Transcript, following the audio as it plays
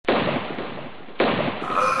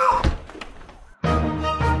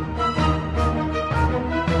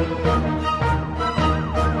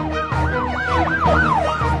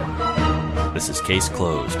This is Case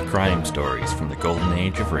Closed, crime stories from the golden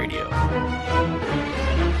age of radio.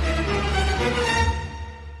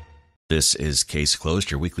 This is Case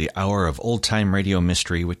Closed, your weekly hour of old-time radio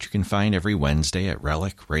mystery, which you can find every Wednesday at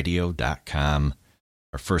relicradio.com.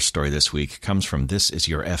 Our first story this week comes from This Is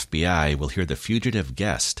Your FBI. We'll hear The Fugitive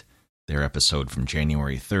Guest, their episode from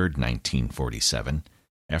January 3rd, 1947.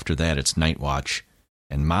 After that, it's Night Watch,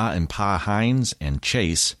 and Ma and Pa Hines and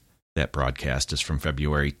Chase. That broadcast is from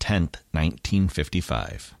February 10th,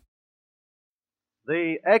 1955.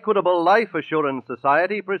 The Equitable Life Assurance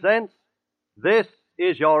Society presents This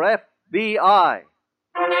Is Your FBI.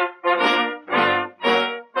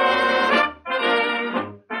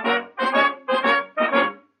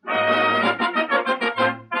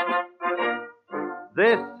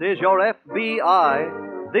 This is Your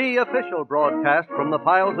FBI, the official broadcast from the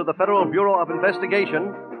files of the Federal Bureau of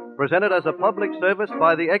Investigation, presented as a public service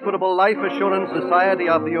by the Equitable Life Assurance Society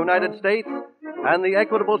of the United States and the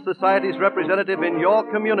Equitable Society's representative in your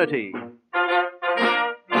community.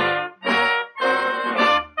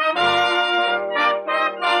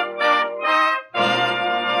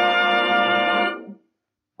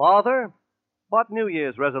 Father, what New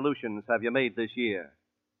Year's resolutions have you made this year?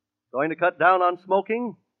 Going to cut down on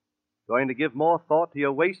smoking? Going to give more thought to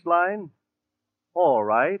your waistline? All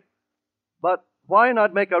right. But why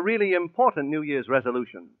not make a really important New Year's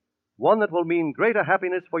resolution? One that will mean greater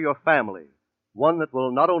happiness for your family. One that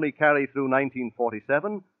will not only carry through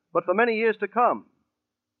 1947, but for many years to come.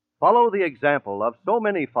 Follow the example of so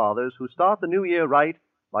many fathers who start the new year right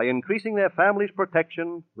by increasing their family's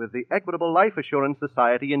protection with the Equitable Life Assurance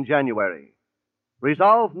Society in January.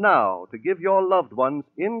 Resolve now to give your loved ones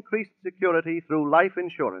increased security through life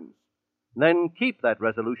insurance. Then keep that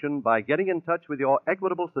resolution by getting in touch with your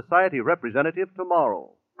Equitable Society representative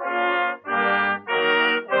tomorrow.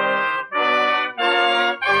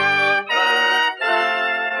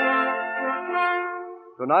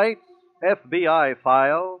 Tonight's FBI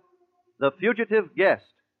file, The Fugitive Guest.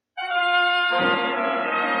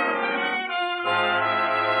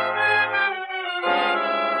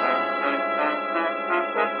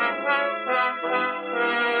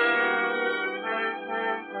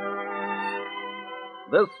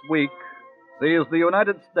 This week sees the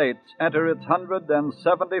United States enter its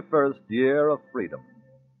 171st year of freedom.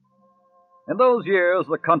 In those years,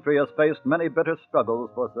 the country has faced many bitter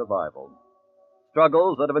struggles for survival.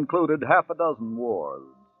 Struggles that have included half a dozen wars.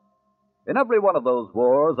 In every one of those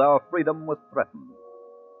wars, our freedom was threatened.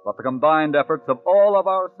 But the combined efforts of all of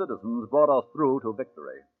our citizens brought us through to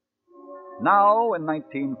victory. Now, in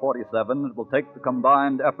 1947, it will take the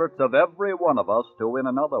combined efforts of every one of us to win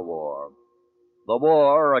another war. The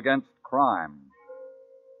war against crime.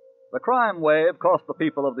 The crime wave cost the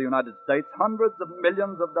people of the United States hundreds of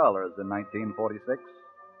millions of dollars in 1946.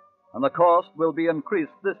 And the cost will be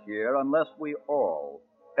increased this year unless we all,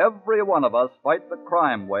 every one of us, fight the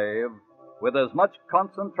crime wave with as much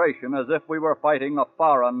concentration as if we were fighting a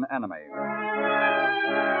foreign enemy.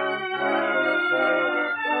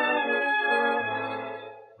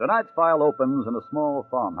 Tonight's file opens in a small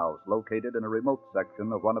farmhouse located in a remote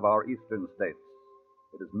section of one of our eastern states.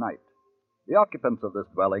 It is night. The occupants of this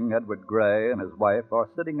dwelling, Edward Gray and his wife, are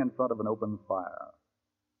sitting in front of an open fire.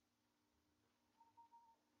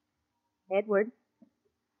 Edward?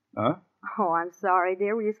 Huh? Oh, I'm sorry,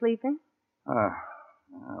 dear. Were you sleeping? I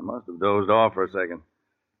must have dozed off for a second.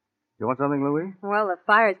 You want something, Louise? Well, the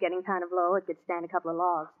fire's getting kind of low. It could stand a couple of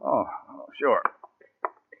logs. Oh, sure.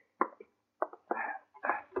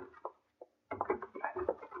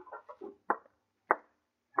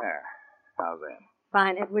 There. How's that?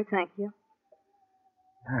 Fine, Edward, thank you.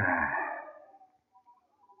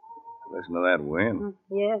 Listen to that wind.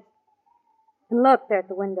 Yes. And look, there at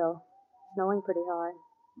the window. Snowing pretty hard.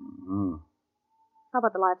 Mm-hmm. How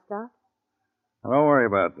about the livestock? Don't worry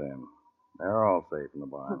about them. They're all safe in the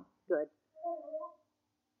barn. Good.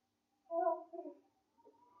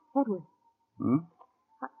 Edward. Hmm?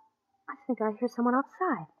 I think I hear someone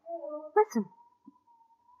outside. Listen.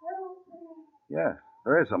 Yes,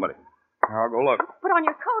 there is somebody. I'll go look. Put on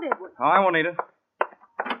your coat, Edward. Oh, I won't need it.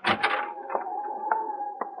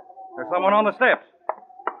 There's someone on the steps.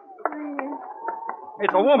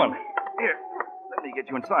 It's a woman. Here, let me get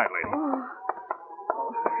you inside, lady.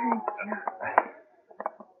 Oh, thank you.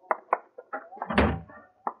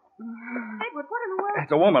 Edward, what in the world?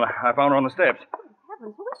 It's a woman. I found her on the steps.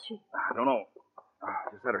 Heavens, who is she? I don't know.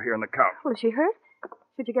 Just had her here on the couch. Well, is she hurt?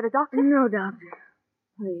 Should you get a doctor? No, doctor.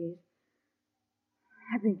 Please.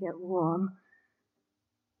 Let me get warm.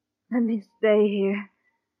 Let me stay here.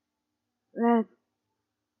 That's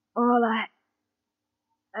all I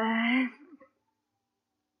ask.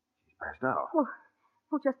 Passed out.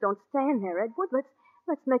 Well, just don't stand there, Edward.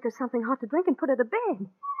 Let's make her something hot to drink and put her to bed.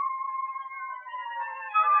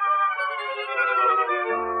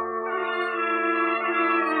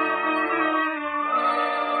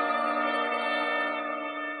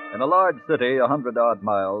 In a large city 100-odd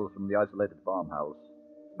miles from the isolated farmhouse,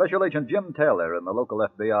 Special Agent Jim Taylor in the local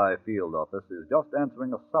FBI field office is just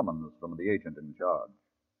answering a summons from the agent in charge.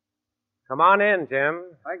 Come on in, Jim.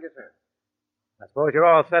 Thank you, sir. I suppose you're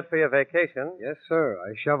all set for your vacation. Yes, sir.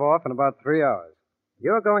 I shove off in about 3 hours.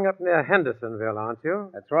 You're going up near Hendersonville, aren't you?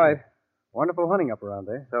 That's right. Wonderful hunting up around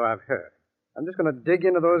there. So I've heard. I'm just going to dig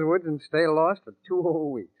into those woods and stay lost for 2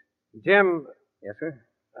 whole weeks. Jim, Yes, sir.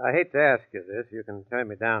 I hate to ask you this. You can turn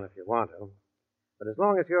me down if you want to. But as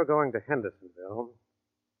long as you're going to Hendersonville,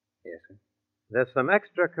 Yes, sir. there's some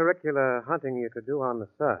extracurricular hunting you could do on the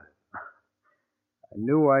side. I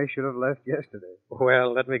knew I should have left yesterday.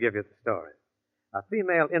 Well, let me give you the story. A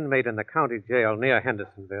female inmate in the county jail near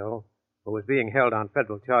Hendersonville, who was being held on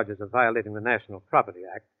federal charges of violating the National Property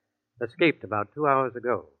Act, escaped about 2 hours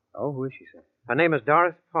ago. Oh, who is she, sir? Her name is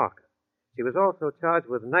Doris Parker. She was also charged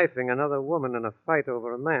with knifing another woman in a fight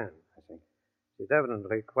over a man. I see. She's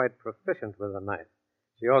evidently quite proficient with a knife.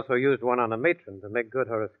 She also used one on a matron to make good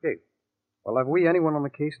her escape. Well, have we anyone on the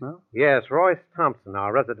case now? Yes, Royce Thompson,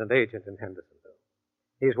 our resident agent in Hendersonville.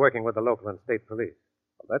 He's working with the local and state police.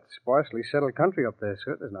 Well, that's sparsely settled country up there,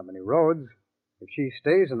 sir. There's not many roads. If she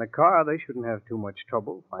stays in the car, they shouldn't have too much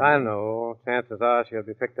trouble finding I her. know. Chances are she'll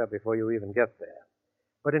be picked up before you even get there.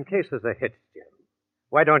 But in case there's a hitch, Jim,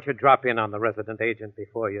 why don't you drop in on the resident agent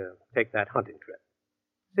before you take that hunting trip?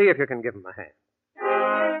 See if you can give him a hand.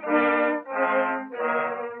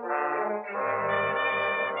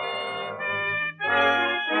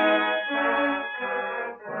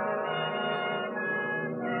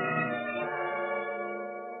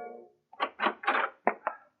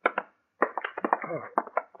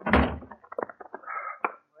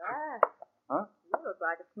 Well, you look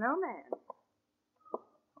like a snowman.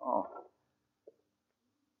 Oh.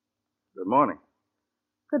 Good morning.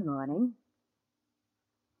 Good morning.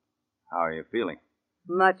 How are you feeling?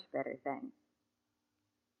 Much better, thanks.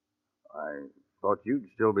 I thought you'd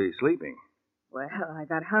still be sleeping. Well, I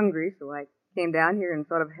got hungry, so I came down here and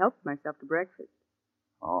sort of helped myself to breakfast.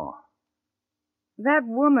 Oh. That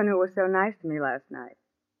woman who was so nice to me last night,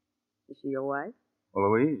 is she your wife?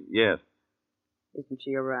 Well, Louise? Yes. Isn't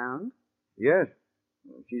she around? Yes.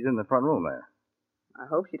 She's in the front room there. I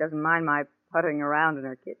hope she doesn't mind my puttering around in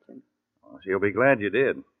her kitchen. Oh, she'll be glad you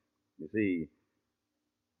did. You see,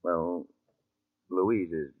 well,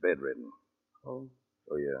 Louise is bedridden. Oh.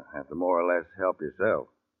 So you have to more or less help yourself.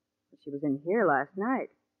 She was in here last night.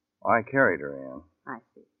 I carried her in. I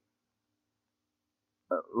see.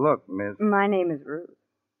 Look, Miss... My name is Ruth.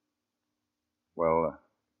 Well,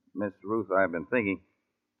 Miss Ruth, I've been thinking,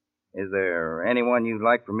 is there anyone you'd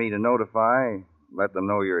like for me to notify? Let them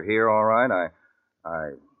know you're here, all right?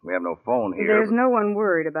 We have no phone here. There's no one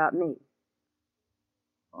worried about me.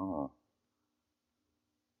 Oh.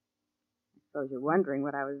 I suppose you're wondering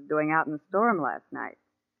what I was doing out in the storm last night.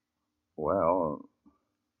 Well,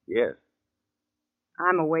 yes.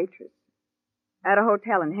 I'm a waitress at a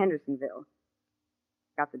hotel in Hendersonville.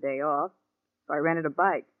 Got the day off, so I rented a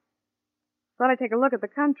bike. Thought I'd take a look at the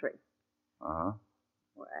country. Uh-huh.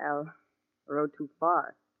 Well, I rode too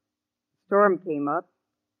far. Storm came up,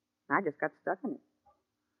 and I just got stuck in it.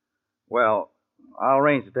 Well, I'll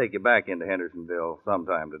arrange to take you back into Hendersonville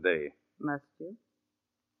sometime today. Must you?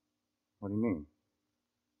 What do you mean?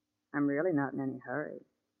 I'm really not in any hurry.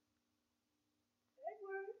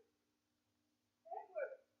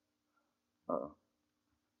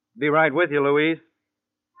 Be right with you, Louise.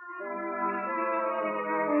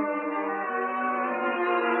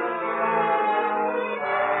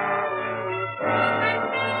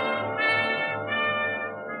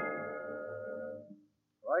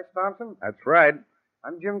 Royce Thompson? That's right.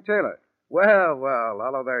 I'm Jim Taylor. Well,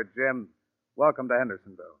 hello there, Jim. Welcome to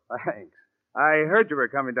Hendersonville. Thanks. I heard you were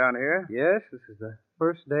coming down here. Yes, this is the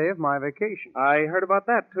first day of my vacation. I heard about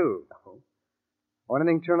that, too. Oh,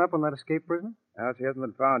 anything turn up on that escaped prisoner? Well, she hasn't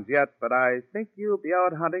been found yet, but I think you'll be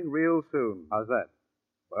out hunting real soon. How's that?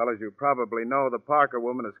 Well, as you probably know, the Parker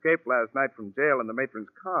woman escaped last night from jail in the matron's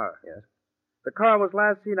car. Yes. The car was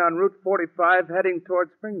last seen on Route 45 heading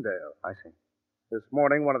toward Springdale. I see. This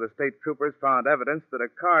morning, one of the state troopers found evidence that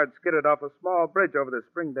a car had skidded off a small bridge over the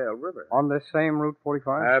Springdale River. On this same Route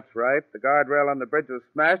 45? That's right. The guardrail on the bridge was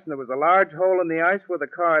smashed, and there was a large hole in the ice where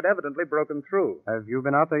the car had evidently broken through. Have you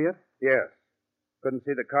been out there yet? Yes. Couldn't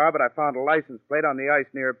see the car, but I found a license plate on the ice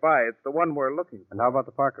nearby. It's the one we're looking for. And how about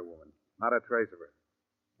the Parker woman? Not a trace of her.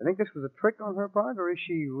 You think this was a trick on her part, or is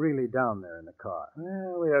she really down there in the car?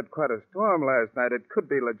 Well, we had quite a storm last night. It could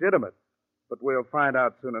be legitimate, but we'll find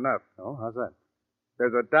out soon enough. Oh, how's that?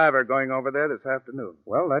 There's a diver going over there this afternoon.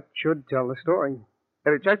 Well, that should tell the story.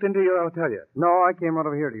 Have you checked into your hotel yet? No, I came right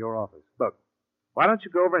over here to your office. Look, why don't you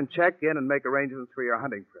go over and check in and make arrangements for your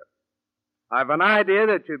hunting trip? I've an idea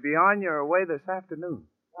that you'll be on your way this afternoon.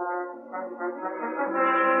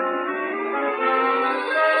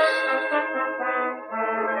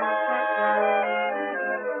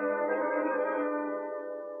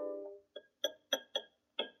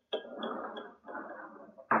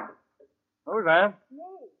 Who's that? Me.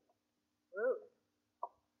 Ruth.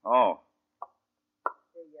 Oh,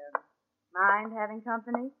 Do you mind having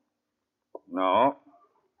company? no.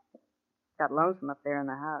 Got lonesome up there in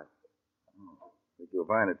the house. Think you'll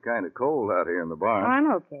find it kind of cold out here in the Oh, barn.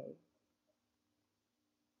 I'm okay.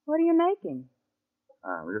 What are you making?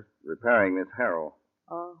 I'm just repairing this harrow.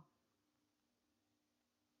 Oh.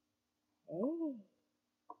 Hey.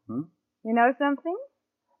 Hmm? You know something?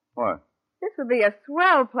 What? This would be a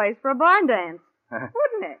swell place for a barn dance,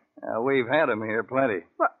 wouldn't it? We've had 'em here plenty.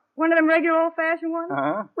 What, one of them regular old-fashioned ones?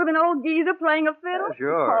 Uh-huh. With an old geezer playing a fiddle?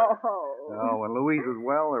 Sure. Oh. No, when Louise was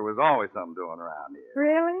well, there was always something doing around here.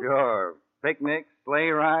 Really? Sure. Picnics, sleigh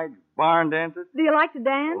rides, barn dances. Do you like to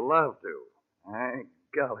dance? Love to. Ay,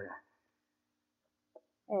 golly.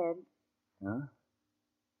 Ed, Huh?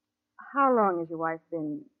 how long has your wife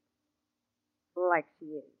been like she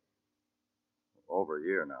is? Over a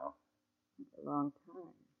year now. It's a long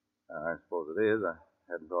time. I suppose it is. I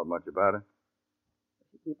hadn't thought much about it. Does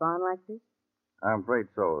she keep on like this? I'm afraid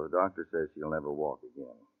so. The doctor says she'll never walk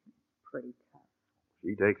again. Pretty tough.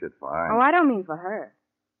 She takes it fine. Oh, I don't mean for her.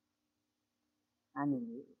 I mean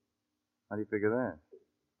you. How do you figure that?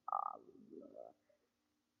 Oh, look.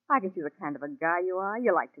 I can see the kind of a guy you are.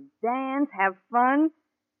 You like to dance, have fun.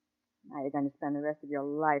 Now you're going to spend the rest of your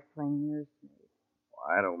life playing nursemaid.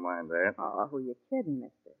 Well, I don't mind that. Oh, who you kidding,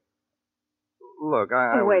 mister? Look,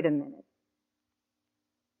 Hey, wait a minute.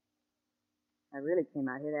 I really came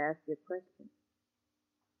out here to ask you a question.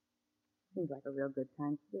 Seems like a real good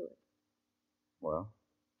time to do it. Well,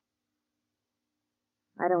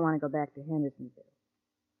 I don't want to go back to Hendersonville.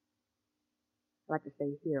 I'd like to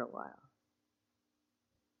stay here a while.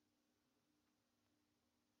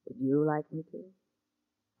 Would you like me to?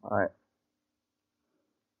 I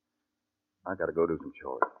gotta go do some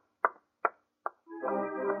chores.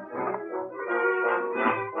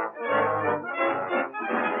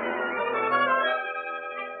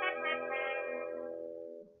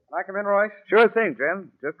 Can I come in, Royce? Sure thing,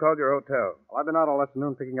 Jim. Just called your hotel. Well, I've been out all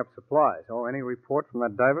afternoon picking up supplies. Oh, any report from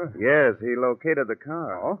that diver? Yes, he located the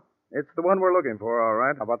car. Oh? It's the one we're looking for, all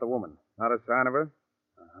right. How about the woman? Not a sign of her?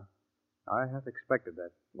 I half expected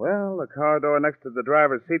that. Well, the car door next to the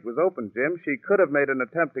driver's seat was open, Jim. She could have made an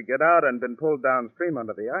attempt to get out and been pulled downstream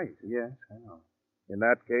under the ice. Yes, I know. In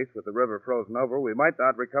that case, with the river frozen over, we might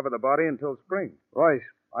not recover the body until spring. Royce,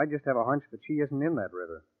 I just have a hunch that she isn't in that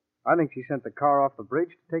river. I think she sent the car off the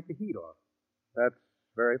bridge to take the heat off. That's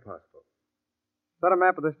very possible. Is that a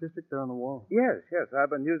map of this district there on the wall? Yes.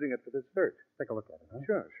 I've been using it for this search. Take a look at it, huh?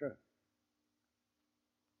 Sure.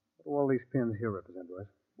 What do all these pins here represent, Royce?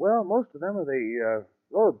 Well, most of them are the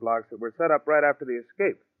roadblocks that were set up right after the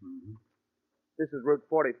escape. Mm-hmm. This is Route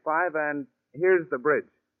 45, and here's the bridge.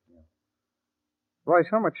 Royce,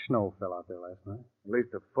 how much snow fell out there last night? At least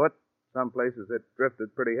a foot. Some places it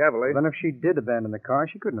drifted pretty heavily. Then if she did abandon the car,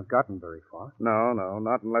 she couldn't have gotten very far. No,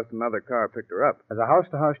 not unless another car picked her up. Has a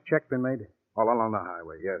house-to-house check been made? All along the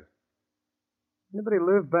highway, yes. Anybody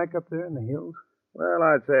live back up there in the hills? Well,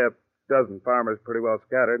 I'd say a dozen farmers pretty well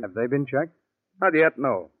scattered. Have they been checked? Not yet,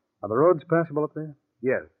 no. Are the roads passable up there?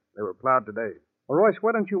 Yes, they were plowed today. Well, Royce,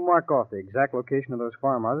 why don't you mark off the exact location of those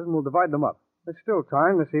farmhouses and we'll divide them up. There's still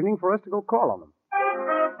time this evening for us to go call on them.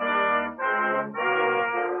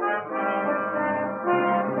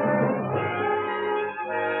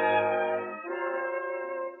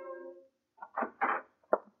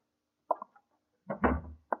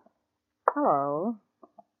 Hello.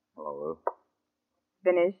 Hello, Ruth.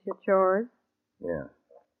 Finished your chores? Yeah.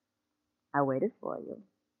 I waited for you.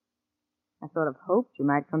 I sort of hoped you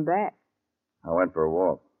might come back. I went for a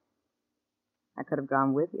walk. I could have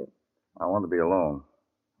gone with you. I wanted to be alone.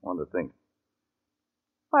 I wanted to think.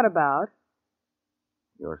 What about?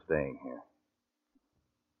 You're staying here.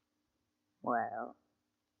 Well.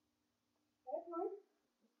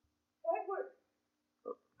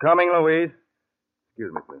 Coming, Louise.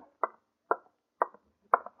 Excuse me, please.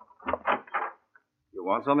 You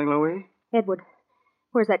want something, Louise? Edward,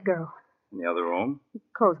 where's that girl? In the other room?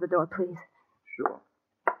 Close the door, please. Sure.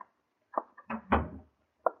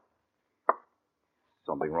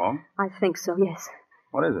 Something wrong? I think so, yes.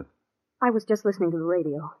 What is it? I was just listening to the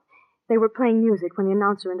radio. They were playing music when the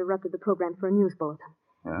announcer interrupted the program for a news bulletin.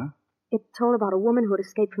 Yeah? It told about a woman who had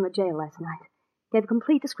escaped from the jail last night. Gave a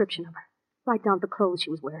complete description of her. Right down to the clothes she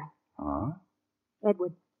was wearing. Huh?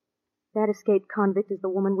 Edward, that escaped convict is the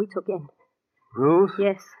woman we took in. Ruth?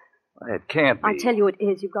 Yes. It can't be. I tell you it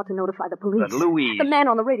is. You've got to notify the police. But Louise... The man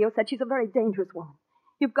on the radio said she's a very dangerous woman.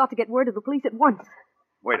 You've got to get word to the police at once.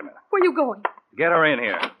 Wait a minute. Where are you going? Get her in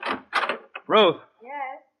here. Ruth.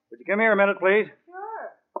 Yes? Would you come here a minute, please?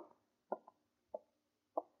 Sure.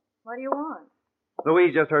 What do you want?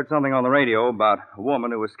 Louise just heard something on the radio about a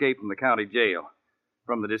woman who escaped from the county jail.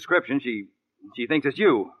 From the description, she thinks it's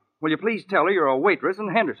you. Will you please tell her you're a waitress in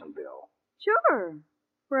Hendersonville? Sure.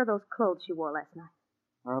 Where are those clothes she wore last night?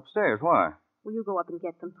 They're upstairs. Why? Will you go up and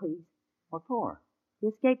get them, please? What for? The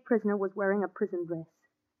escaped prisoner was wearing a prison dress.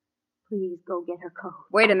 Please go get her clothes.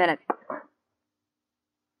 Wait a minute.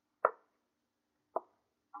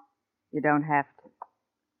 You don't have to.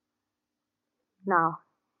 Now,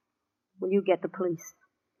 will you get the police?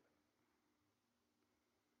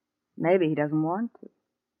 Maybe he doesn't want to.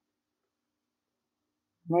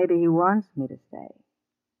 Maybe he wants me to stay.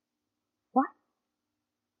 What?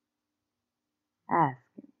 Ask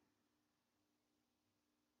him.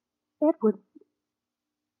 Edward.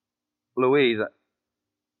 Louise,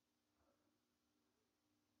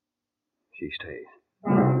 she stays.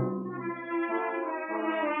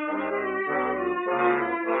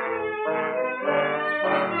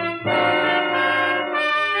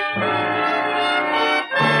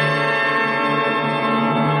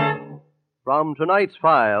 From tonight's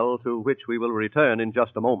file, to which we will return in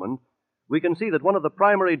just a moment, we can see that one of the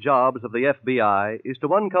primary jobs of the FBI is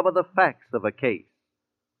to uncover the facts of a case.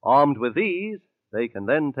 Armed with these, they can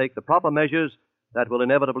then take the proper measures that will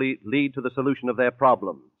inevitably lead to the solution of their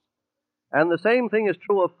problems. And the same thing is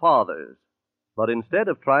true of fathers. But instead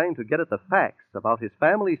of trying to get at the facts about his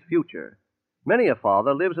family's future, many a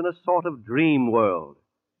father lives in a sort of dream world.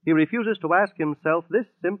 He refuses to ask himself this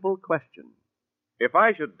simple question. If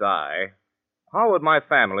I should die, how would my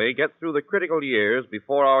family get through the critical years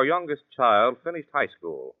before our youngest child finished high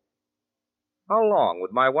school? How long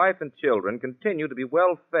would my wife and children continue to be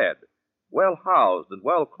well-fed, well-housed, and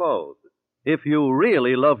well-clothed? If you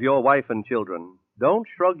really love your wife and children, don't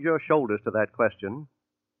shrug your shoulders to that question.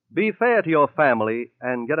 Be fair to your family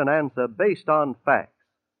and get an answer based on facts.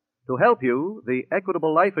 To help you, the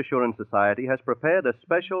Equitable Life Assurance Society has prepared a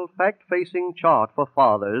special fact-facing chart for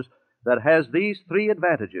fathers that has these three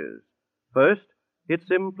advantages. First, it's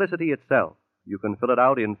simplicity itself. You can fill it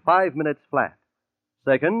out in 5 minutes flat.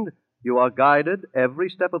 Second, you are guided every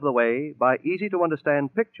step of the way by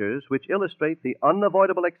easy-to-understand pictures which illustrate the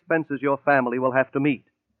unavoidable expenses your family will have to meet.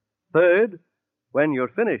 Third, when you're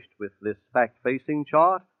finished with this fact-facing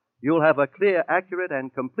chart, you'll have a clear, accurate,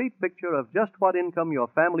 and complete picture of just what income your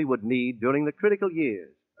family would need during the critical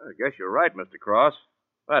years. I guess you're right, Mr. Cross.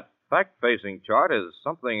 That fact-facing chart is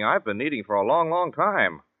something I've been needing for a long, long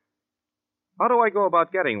time. How do I go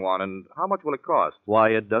about getting one, and how much will it cost? Why,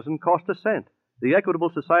 it doesn't cost a cent. The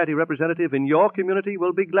Equitable Society representative in your community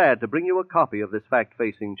will be glad to bring you a copy of this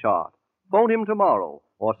fact-facing chart. Phone him tomorrow,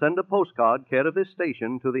 or send a postcard care of this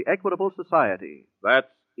station to the Equitable Society. That's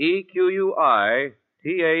EQUITABLE.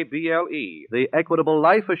 The Equitable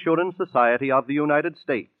Life Assurance Society of the United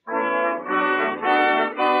States.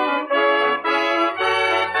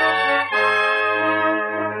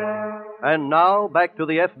 And now, back to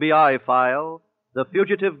the FBI file, The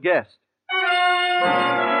Fugitive Guest.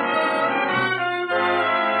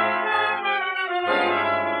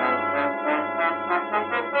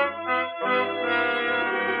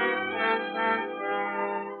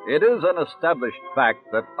 It is an established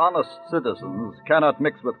fact that honest citizens cannot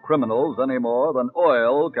mix with criminals any more than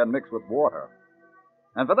oil can mix with water.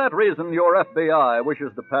 And for that reason, your FBI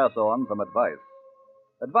wishes to pass on some advice.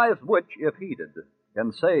 Advice which, if heeded,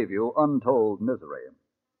 can save you untold misery.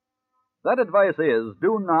 That advice is,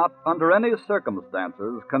 do not, under any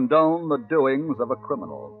circumstances, condone the doings of a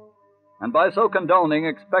criminal. And by so condoning,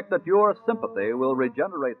 expect that your sympathy will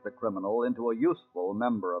regenerate the criminal into a useful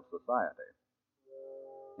member of society.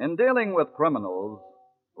 In dealing with criminals,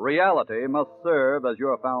 reality must serve as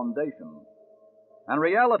your foundation. And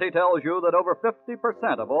reality tells you that over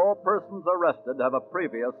 50% of all persons arrested have a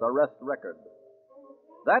previous arrest record.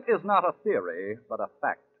 That is not a theory, but a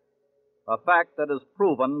fact. A fact that is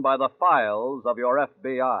proven by the files of your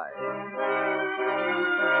FBI.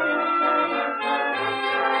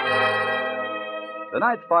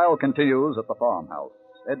 Tonight's file continues at the farmhouse.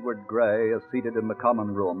 Edward Gray is seated in the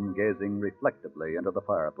common room, gazing reflectively into the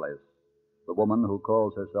fireplace. The woman who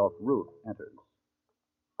calls herself Ruth enters.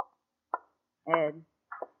 Ed,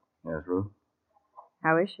 Yes, Ruth?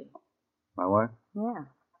 how is she? My wife? Yeah.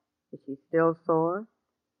 Is she still sore?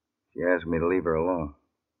 She asked me to leave her alone.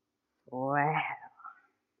 Well,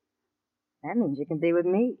 that means you can be with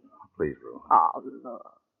me. Please, Ruth. Oh, look.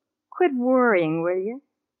 Quit worrying, will you?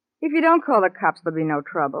 If you don't call the cops, there'll be no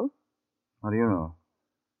trouble. How do you know?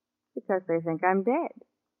 Because they think I'm dead.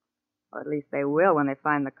 Or at least they will when they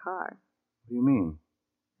find the car. What do you mean?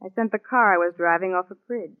 I sent the car I was driving off a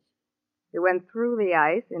bridge. It went through the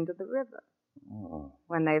ice into the river. Oh.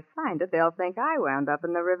 When they find it, they'll think I wound up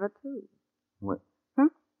in the river, too. What? Huh?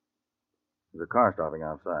 There's a car stopping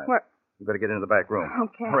outside. What? You better get into the back room.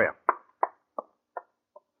 Okay. Hurry up.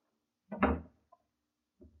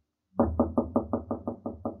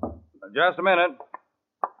 Just a minute.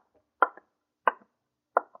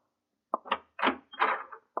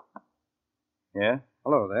 Yeah?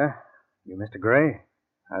 Hello there. You Mr. Gray?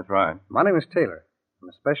 That's right. My name is Taylor. I'm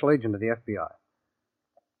a special agent of the FBI.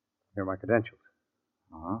 Here are my credentials.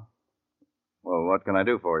 Uh-huh. Well, what can I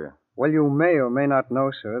do for you? Well, you may or may not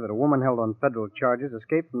know, sir, that a woman held on federal charges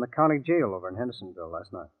escaped from the county jail over in Hendersonville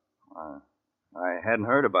last night. I hadn't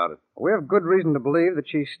heard about it. We have good reason to believe that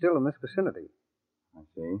she's still in this vicinity. I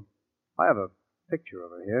see. I have a picture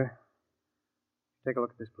of her here. Take a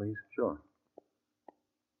look at this, please. Sure.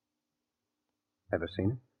 Ever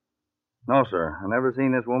seen her? No, sir. I've never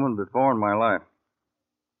seen this woman before in my life.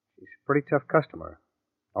 She's a pretty tough customer.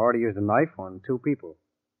 I already used a knife on 2 people.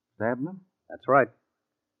 Stabbed them? That's right.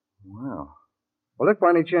 Well. Well, if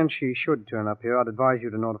by any chance she should turn up here, I'd advise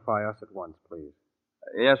you to notify us at once, please.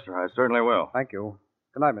 Yes, sir. I certainly will. Thank you.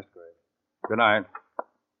 Good night, Mr. Gray. Good night.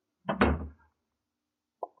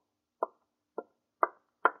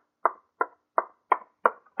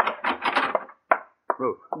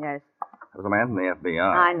 Ruth, Yes, there's a man from the FBI.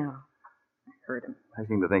 I know. I heard him. I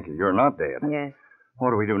seem to think that you're not dead. Yes. What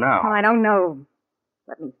do we do now? Oh, I don't know.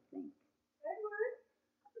 Let me think.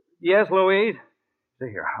 Yes, Louise? Stay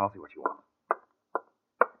here. I'll see what you want.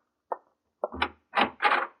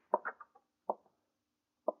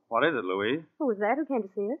 What is it, Louise? Who was that? Who came to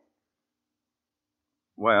see us?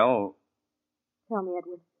 Well, Tell me,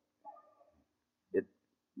 Edward. it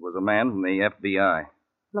was a man from the FBI.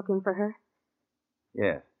 Looking for her?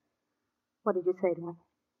 Yes. What did you say to him?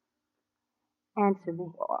 Answer me.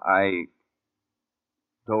 I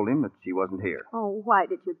told him that she wasn't here. Oh, why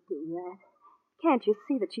did you do that? Can't you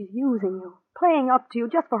see that she's using you, playing up to you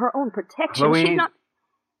just for her own protection? Louise, She's not...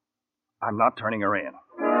 I'm not turning her in.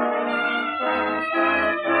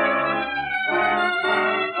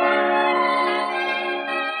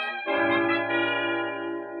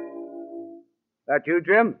 That you,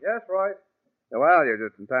 Jim? Yes, Roy. Well, you're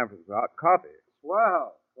just in time for some hot coffee.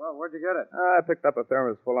 Well, where'd you get it? I picked up a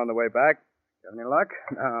thermos full on the way back. Have any luck?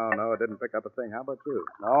 No, I didn't pick up a thing. How about you?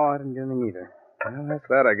 No, I didn't get anything either. Well, that's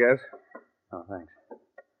that, I guess. Oh, thanks.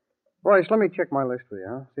 Royce, let me check my list with you,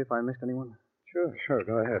 huh? See if I missed anyone. Sure,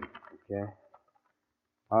 go ahead.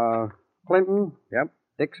 Okay. Clinton. Yep.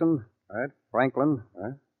 Dixon. Right. Franklin.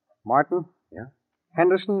 Right. Martin. Yeah.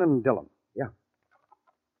 Henderson and Dillon.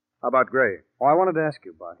 How about Gray? Oh, I wanted to ask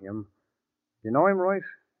you about him. You know him, Royce?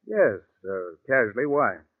 Yes, casually.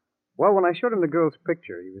 Why? Well, when I showed him the girl's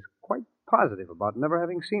picture, he was quite positive about never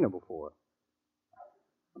having seen her before.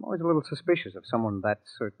 I'm always a little suspicious of someone that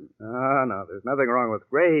certain. No, there's nothing wrong with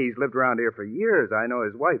Gray. He's lived around here for years. I know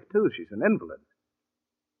his wife, too. She's an invalid.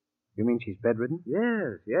 You mean she's bedridden?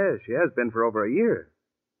 Yes, she has been for over a year.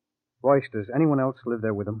 Royce, does anyone else live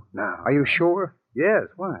there with him? No. Are you sure?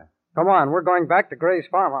 Yes, why? Come on, we're going back to Gray's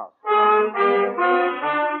farmhouse.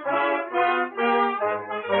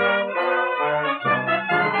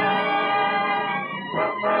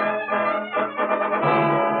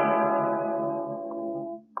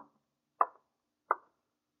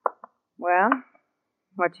 Well,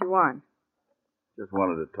 what you want? Just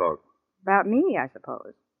wanted to talk. About me, I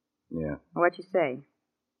suppose. Yeah. What you say?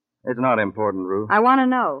 It's not important, Ruth. I want to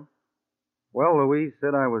know. Well, Louise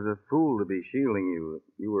said I was a fool to be shielding you.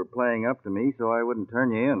 You were playing up to me so I wouldn't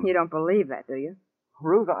turn you in. You don't believe that, do you?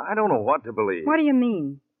 Ruth, I don't know what to believe. What do you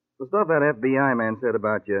mean? The stuff that FBI man said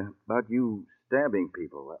about you stabbing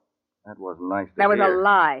people, that wasn't nice to That was hear. a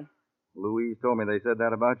lie. Louise told me they said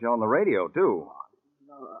that about you on the radio, too.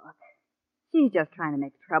 Look, she's just trying to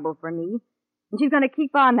make trouble for me. And she's going to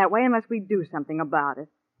keep on that way unless we do something about it.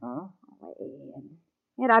 Huh? Oh,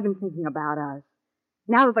 Ed, I've been thinking about us.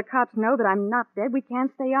 Now that the cops know that I'm not dead, we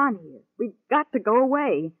can't stay on here. We've got to go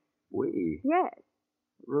away. We? Yes.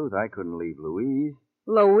 Ruth, I couldn't leave Louise.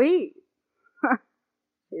 Louise?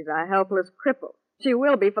 She's a helpless cripple. She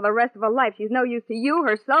will be for the rest of her life. She's no use to you,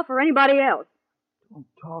 herself, or anybody else. Don't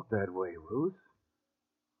talk that way, Ruth.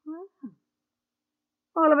 Well,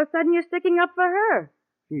 All of a sudden, you're sticking up for her.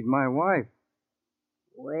 She's my wife.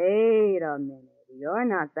 Wait a minute. You're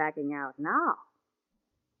not backing out now.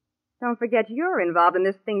 Don't forget you're involved in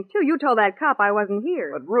this thing, too. You told that cop I wasn't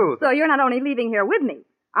here. But, Ruth... So you're not only leaving here with me.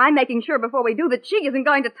 I'm making sure before we do that she isn't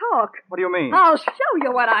going to talk. What do you mean? I'll show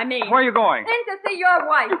you what I mean. Where are you going? In to see your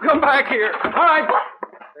wife. You come back here. All right.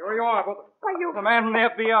 Stay where you are. Why, you... The man from the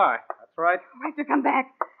FBI. That's right. Why'd you come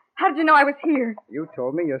back? How did you know I was here? You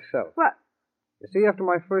told me yourself. What? You see, after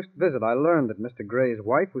my first visit, I learned that Mr. Gray's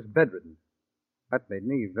wife was bedridden. That made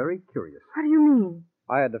me very curious. What do you mean?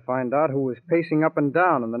 I had to find out who was pacing up and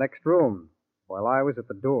down in the next room while I was at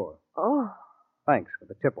the door. Oh. Thanks for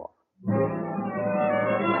the tip-off.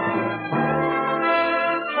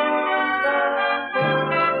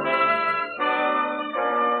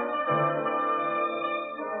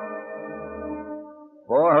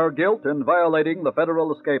 For her guilt in violating the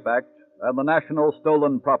Federal Escape Act and the National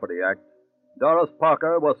Stolen Property Act, Doris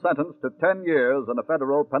Parker was sentenced to 10 years in a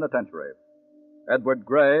federal penitentiary. Edward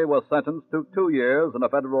Gray was sentenced to 2 years in a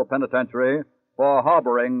federal penitentiary for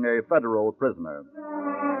harboring a federal prisoner.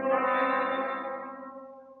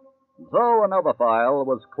 So another file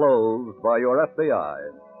was closed by your FBI.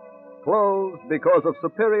 Closed because of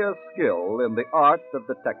superior skill in the art of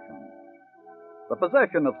detection. The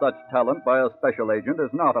possession of such talent by a special agent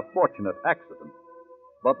is not a fortunate accident,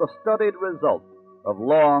 but the studied result of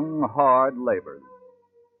long, hard labors.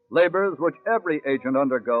 Labors which every agent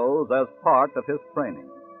undergoes as part of his training.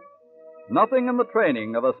 Nothing in the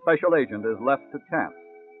training of a special agent is left to chance,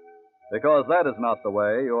 because that is not the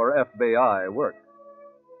way your FBI works.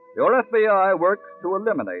 Your FBI works to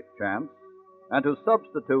eliminate chance and to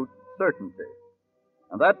substitute certainty.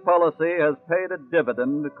 And that policy has paid a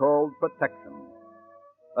dividend called protection.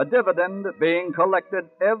 A dividend being collected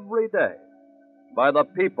every day by the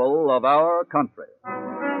people of our country.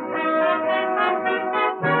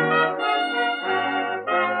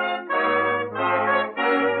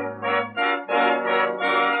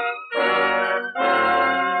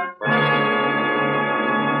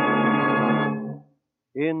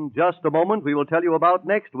 In just a moment, we will tell you about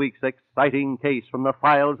next week's exciting case from the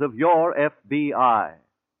files of your FBI.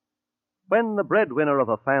 When the breadwinner of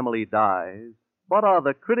a family dies, what are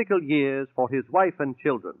the critical years for his wife and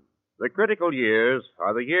children? The critical years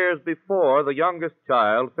are the years before the youngest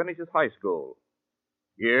child finishes high school.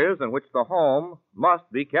 Years in which the home must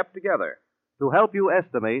be kept together. To help you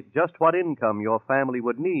estimate just what income your family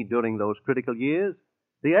would need during those critical years,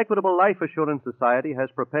 the Equitable Life Assurance Society has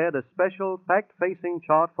prepared a special fact-facing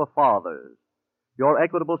chart for fathers. Your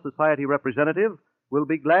Equitable Society representative will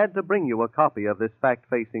be glad to bring you a copy of this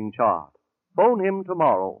fact-facing chart. Phone him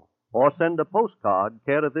tomorrow or send a postcard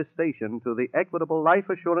care of this station to the Equitable Life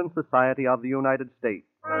Assurance Society of the United States.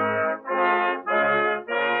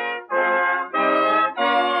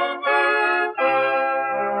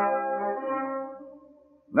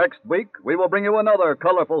 Next week, we will bring you another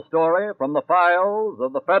colorful story from the files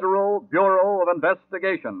of the Federal Bureau of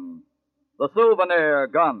Investigation, the Souvenir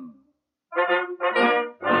Gun.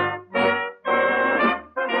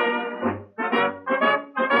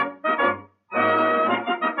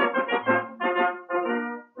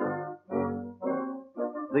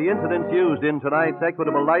 The incidents used in tonight's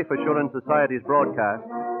Equitable Life Assurance Society's broadcast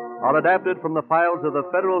are adapted from the files of the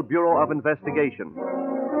Federal Bureau of Investigation.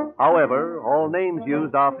 However, all names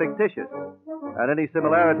used are fictitious, and any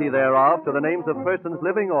similarity thereof to the names of persons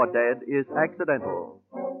living or dead is accidental.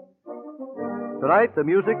 Tonight, the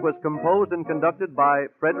music was composed and conducted by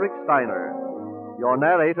Frederick Steiner. Your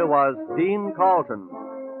narrator was Dean Carlton.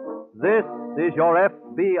 This is Your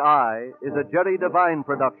FBI is a Jerry Devine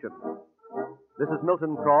production. This is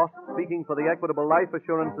Milton Cross speaking for the Equitable Life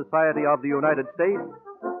Assurance Society of the United States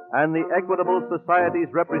and the Equitable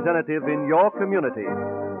Society's representative in your community,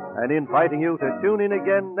 and inviting you to tune in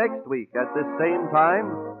again next week at this same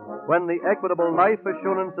time when the Equitable Life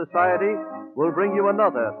Assurance Society will bring you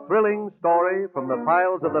another thrilling story from the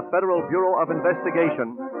files of the Federal Bureau of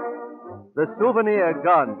Investigation, The Souvenir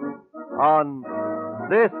Gun, on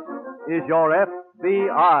This is Your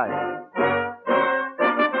FBI.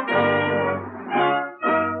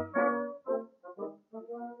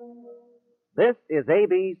 This is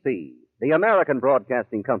ABC, the American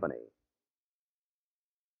Broadcasting Company.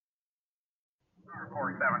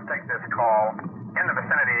 47, take this call. In the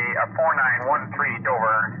vicinity of 4913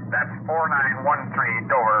 Dover. That's 4913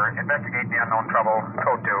 Dover. Investigate the unknown trouble.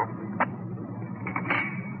 Code 2.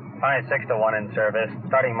 56 to 1 in service.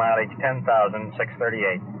 Starting mileage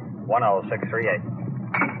 10,638. 10638.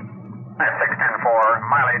 5610-4.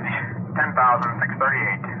 Mileage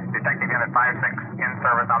 10,638. Detective Unit 56 in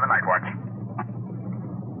service on the night watch.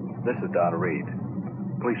 This is Don Reed.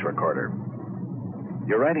 police recorder.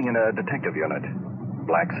 You're riding in a detective unit.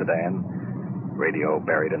 Black sedan. Radio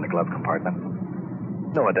buried in the glove compartment.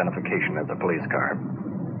 No identification of the police car.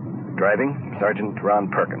 Driving, Sergeant Ron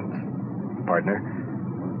Perkins. Partner,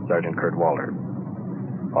 Sergeant Kurt Walter.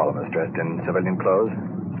 All of us dressed in civilian clothes,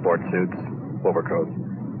 sports suits, overcoats.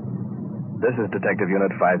 This is Detective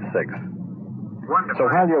Unit 5-6. So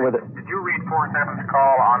while you're with it... Did you read 4-7's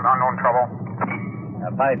call on unknown trouble?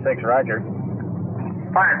 5-6, Roger.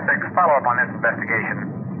 5-6, follow up on this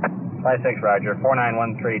investigation. 5-6, Roger.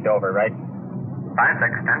 4913 Dover, right?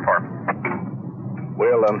 5-6, 10-4.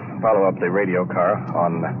 We'll follow up the radio car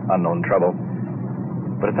on unknown trouble.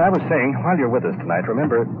 But as I was saying, while you're with us tonight,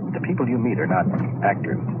 remember, the people you meet are not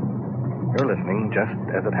actors. You're listening just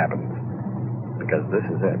as it happens. Because this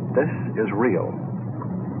is it. This is real.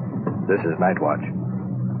 This is Night Watch.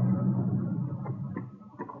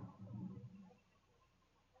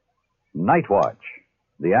 Night Watch,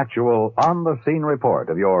 the actual on-the-scene report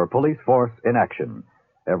of your police force in action.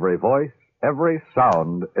 Every voice, every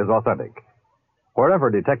sound is authentic. Wherever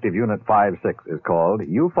Detective Unit 5-6 is called,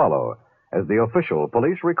 you follow as the official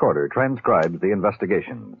police recorder transcribes the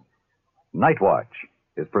investigations. Night Watch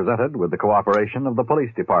is presented with the cooperation of the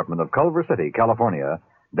Police Department of Culver City, California,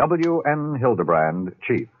 W.N. Hildebrand,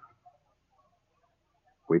 Chief.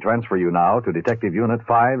 We transfer you now to Detective Unit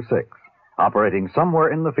 5-6, operating somewhere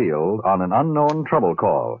in the field on an unknown trouble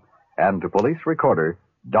call, and to police recorder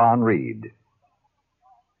Don Reed.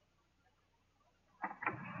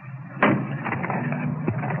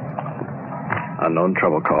 Unknown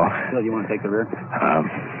trouble call. Bill, you want to take the rear?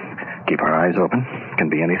 Keep our eyes open. Can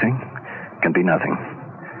be anything. Can be nothing.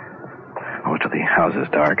 Most of the house is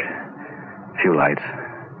dark. Few lights.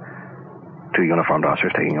 2 uniformed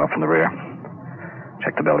officers taking off from the rear.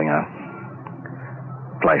 Check the building out.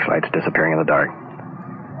 Flashlights disappearing in the dark.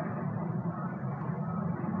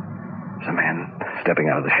 There's a man stepping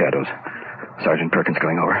out of the shadows. Sergeant Perkins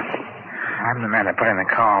going over. I'm the man that put in the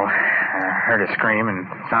call. Heard a scream and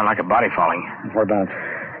sounded like a body falling. Whereabouts?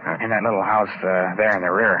 In that little house there in the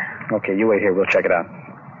rear. Okay, you wait here. We'll check it out.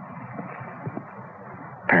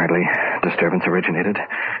 Apparently, disturbance originated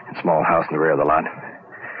in a small house in the rear of the lot.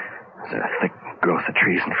 There's a thick growth of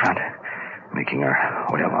trees in front, making our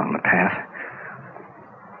way along the path.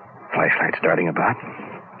 Flashlights darting about.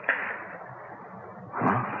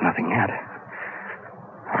 Well, nothing yet.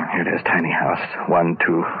 Here it is, tiny house. 1,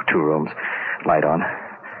 2 rooms. Light on.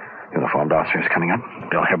 Uniformed officers coming up.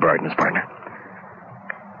 Bill Hibbard and his partner.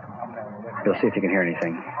 Bill, see if you can hear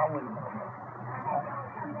anything.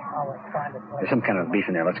 There's some kind of beef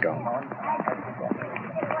in there. Let's go.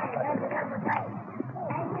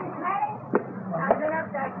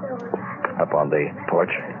 Up on the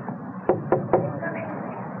porch.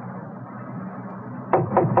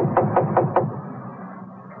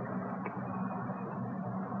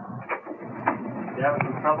 You having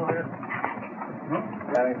some trouble here?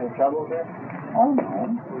 You having some trouble here? Oh, no.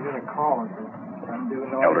 We're going to call it.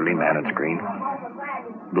 Elderly man in screen.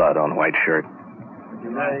 Blood on white shirt. You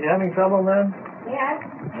having trouble, man? Yes.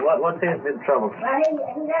 What's his trouble? Well,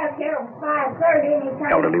 he left here at 5:30 and he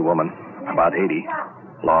comes... Elderly woman, about 80.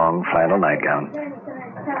 Long flannel nightgown. I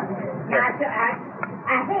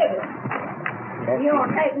hate it. If you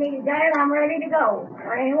won't take me to jail, I'm ready to go.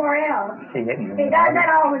 Or anywhere else. He does that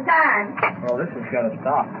all the time. Well, this has got to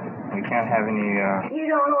stop. We can't have any, You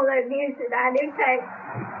don't know the abuse that I do take.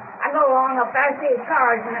 I go along up there, I see his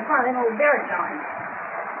cars in the front of them old dirt joints.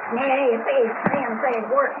 And then he says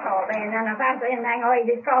work's all day. And then if I say anything,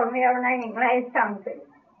 he just calls me every name and lays his tongue to.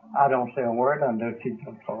 I don't say a word until she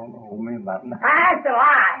just told me about nothing. I have to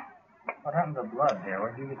lie. What happened to blood there?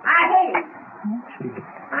 Where'd you get I hate it.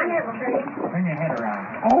 I never did. Turn your head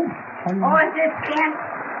around. Oh, it's this skin.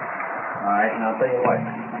 All right, and I'll tell you what. I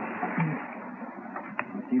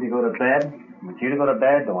want you to go to bed. I want you to go to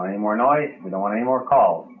bed. Don't want any more noise. We don't want any more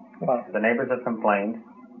calls. The neighbors have complained.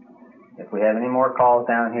 If we have any more calls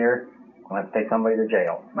down here, we'll have to take somebody to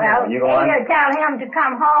jail. Well, you tell him to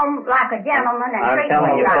come home like a gentleman and treat me right. I'm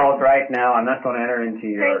telling you both right now, I'm not going to enter into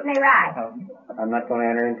your... Treat me right. I'm not going to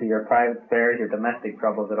enter into your private affairs, your domestic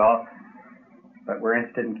troubles at all. But we're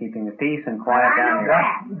interested in keeping the peace and quiet down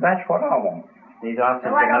here. That's what I want. These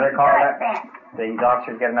officers get another call. These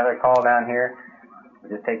officers get another call down here. We'll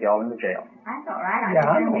just take you all into jail. That's all right. Yeah,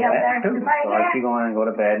 I know be up there that, too. to So let you go in and go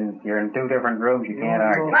to bed, and you're in 2 different rooms. You can't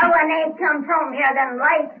argue. Well, when they come home here, them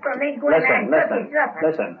lights for me going there and cook his supper.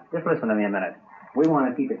 Listen. Just listen to me a minute. We want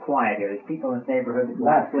to keep it quiet here. There's people in this neighborhood that go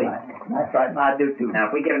to sleep. That's right. I do, too. Now,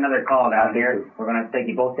 if we get another call down here, we're going to have to take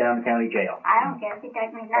you both down to county jail. I don't care if you take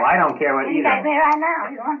me now. Oh, I don't care what you either. take me right now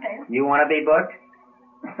if you want to. You want to be booked?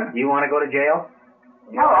 You want to go to jail?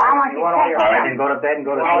 No, I want you to check All right, in. then go to bed and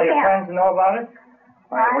go to All sleep. your friends know about it?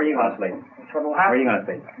 All right, where are you going to sleep? Where are you going to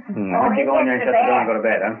sleep? Why don't you go in there and shut the door and go to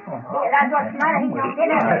bed, huh? Yeah, that's what's the matter. He don't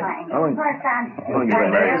get everything. How long- First time. How long have you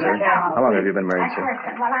been married, sir? How long have you been married, sir?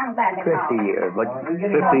 Well, I'm glad to 50 years. Like 50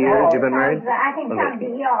 years you've been married? I think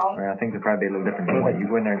somebody y'all. Well, things will probably be a little different.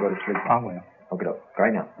 You go in there and go to sleep. Oh, well. Okay,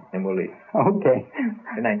 right now. Then we'll leave. Okay.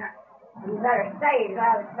 Good night. You better stay.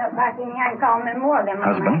 Back in here and call me more of them.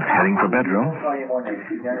 Husband, heading for bedroom. Well,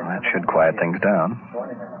 that should quiet things down.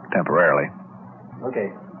 Temporarily.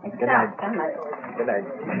 Okay. Good night. Good night.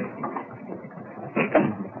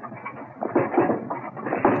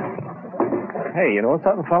 Hey, you know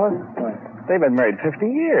something, fellas? They've been married 50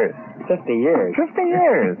 years. 50 years. 50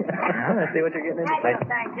 years. Let's see what you're getting into. I don't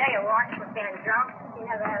thank Dale once for being drunk. He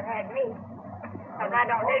never has had me. Because I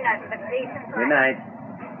don't do nothing but decent. Good night.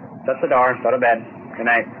 Shut the door. Go to bed. Good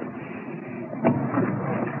night.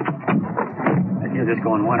 You're just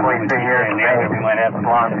going one way with here and the other. We might have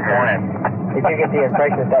blonde going in. Did you get the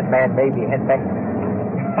impression that man may be Henpeck?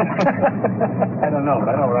 I don't know,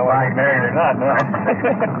 but I don't know whether he's married or not, no.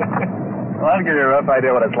 Well, I'll give you a rough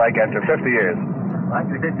idea what it's like after 50 years.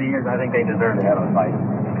 After 50 years, I think they deserve to have a fight.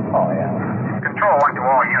 Oh, yeah. Control 1 to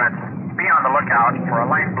all units. Be on the lookout for a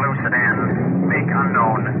light blue sedan, make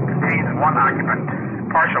unknown, contains one occupant.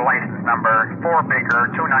 Partial license number 4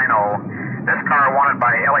 Baker 290. This car wanted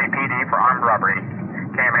by LAPD for armed robbery.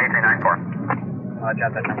 KMA 394. I'll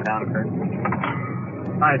jot that number down, Kurt.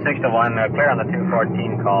 5-6 to 1, clear on the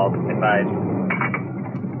 214 call. Advise.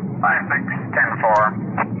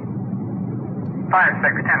 5-6-10-4.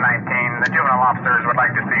 5-6-10-19. The juvenile officers would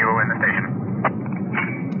like to see you in the station.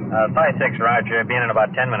 5-6, Roger. Be in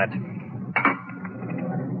about 10 minutes.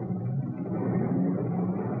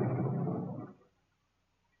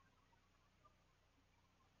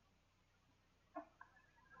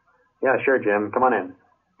 Yeah, sure, Jim. Come on in.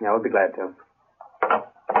 Yeah, we'll be glad to.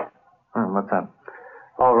 What's up?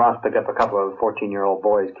 Oh, Ross picked up a couple of 14-year-old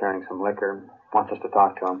boys carrying some liquor. Wants us to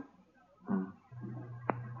talk to them.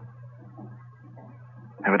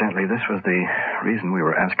 Evidently, this was the reason we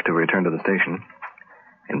were asked to return to the station.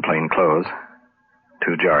 In plain clothes,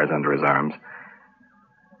 2 jars under his arms.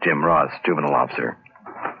 Jim Ross, juvenile officer.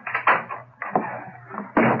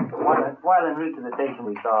 While en route to the station,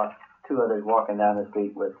 we saw 2 others walking down the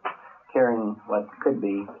street with carrying what could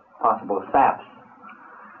be possible saps.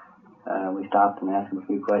 We stopped and asked them a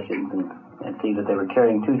few questions and see that they were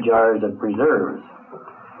carrying 2 jars of preserves.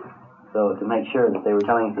 So to make sure that they were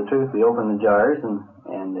telling us the truth, we opened the jars and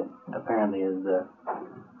it apparently is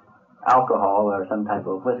alcohol or some type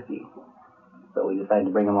of whiskey. So we decided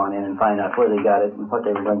to bring them on in and find out where they got it and what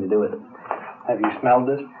they were going to do with it. Have you smelled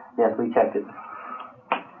this? Yes, we checked it.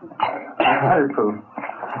 100 proof.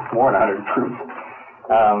 More than 100 proof.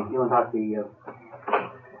 You want to talk to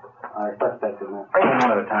our suspect in that?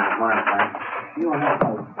 One at a time. One at a time. You want to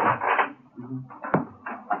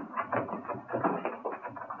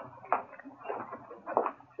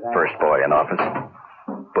First boy in office.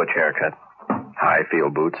 Butch haircut. High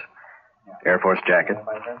field boots. Air Force jacket.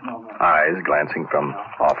 Eyes glancing from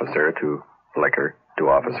officer to liquor to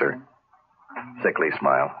officer. Sickly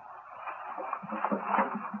smile.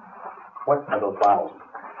 What are those bottles?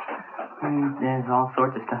 There's all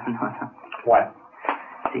sorts of stuff in them. What?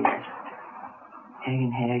 See, there's Hag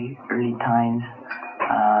and Hag, Early Times,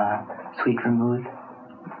 Sweet Vermouth.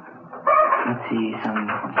 Let's see, some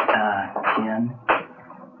gin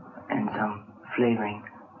and some flavoring.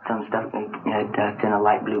 Some stuff that's in a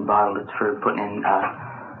light blue bottle that's for putting in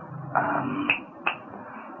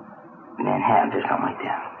Manhattans or something like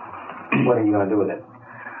that. What are you going to do with it?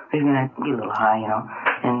 We're going to get a little high,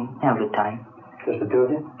 and have a good time. Just the 2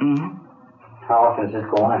 of you? Mm-hmm. How often does this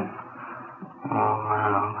go on? Oh, I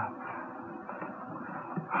don't know.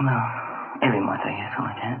 Well, every month, I guess,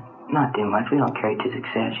 something like that. Not too much. We don't carry it to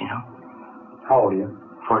success, How old are you?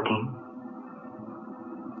 14.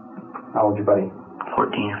 How old's your buddy?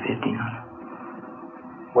 14 or 15.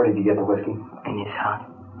 Where did you get the whiskey? In his house.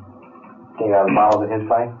 Take it out of the bottles at his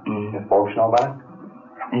place? Mm-hmm. His folks know about it?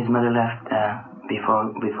 His mother left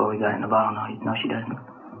before we got in the bottle. No, she doesn't.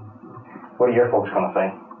 What are your folks going to say?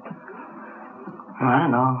 Well, I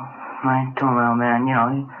don't know. I told my old man,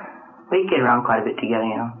 we get around quite a bit together,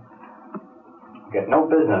 You got no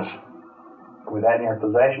business. With that in your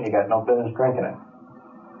possession, you got no business drinking it.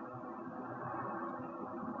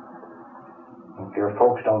 If your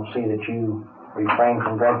folks don't see that you refrain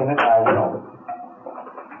from drinking it, I will.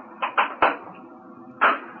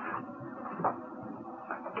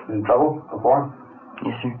 In trouble before?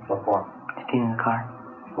 Yes, sir. What for? Stealing the car.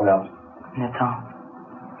 What else? And that's all.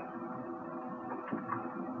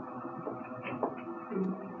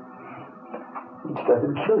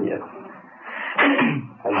 would kill you.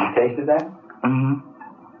 Have you tasted that?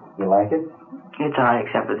 Mm-hmm. You like it? It's all right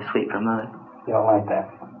except for the sweet vermouth. You don't like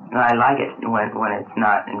that? No, I like it when it's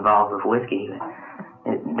not involved with whiskey. It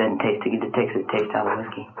doesn't taste it. It takes the taste out of the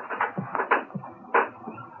whiskey.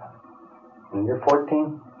 And you're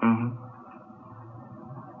 14? Mm-hmm.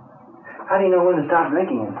 How do you know when to stop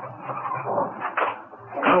drinking it?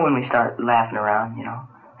 Well, when we start laughing around, you know,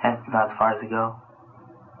 that's about as far as we go.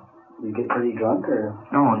 You get pretty drunk, or?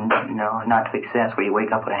 No, not to excess where you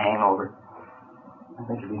wake up with a hangover. I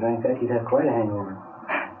think if you drank that, you'd have quite a hangover.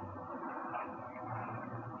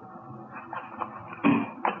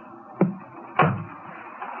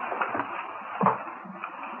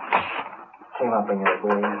 Came up in your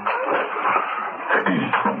boy.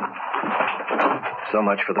 So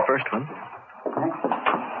much for the first one. Thanks.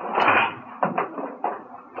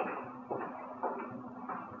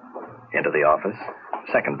 Into the office.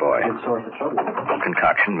 Second boy. Good source of trouble.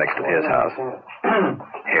 Concoction mixed at his house.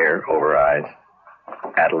 Hair over eyes.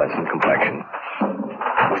 Adolescent complexion.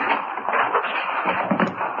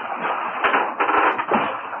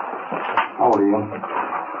 How old are you?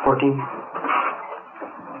 14.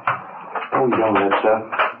 How are you doing with that stuff?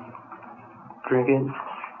 Drinking.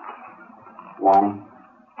 Wine?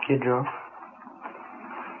 Get drunk.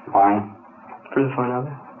 Wine? For the fun of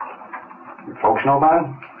it. Your folks know about it?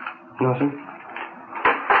 No, sir.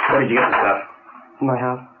 Where did you get the stuff? In my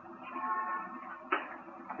house.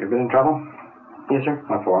 You been in trouble? Yes, sir.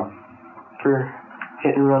 What for? For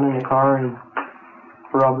hit and run in a car and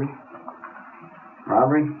for robbery.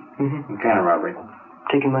 Robbery? Mm-hmm. What kind of robbery?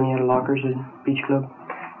 Taking money out of lockers at Beach Club.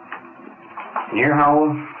 And you're how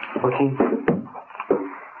old? 14.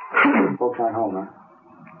 Folks aren't home, huh?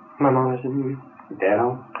 My mom isn't. Your dad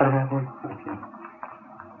home? I don't have one. Okay.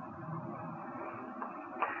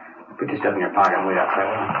 Put your stuff in your pocket and wait outside.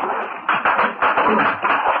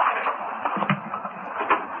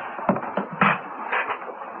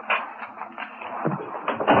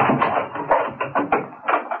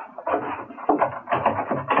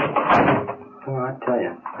 Oh, I tell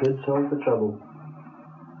you, good soul for trouble.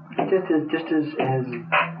 Just as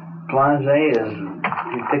blasé as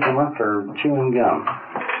you pick them up for chewing gum.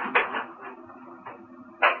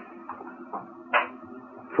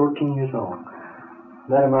 14 years old.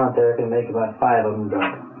 That amount there can make about 5 of them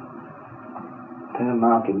drunk. That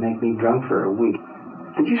amount can make me drunk for a week.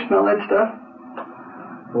 Did you smell that stuff?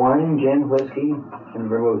 Wine, gin, whiskey, and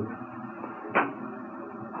vermouth.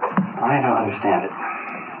 I don't understand it.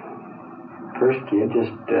 First kid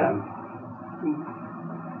just,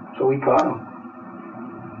 so we caught him.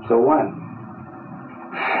 So what?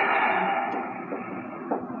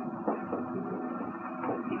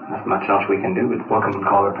 Not much else we can do but book them and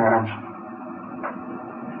call their parents.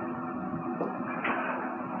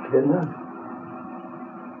 Good enough.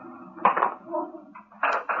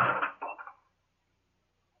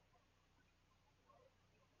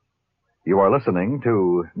 You are listening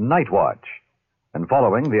to Night Watch and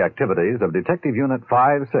following the activities of Detective Unit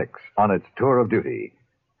 5-6 on its tour of duty.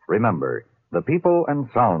 Remember, the people and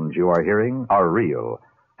sounds you are hearing are real,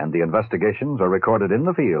 and the investigations are recorded in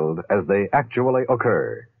the field as they actually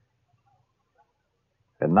occur.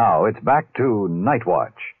 And now it's back to Night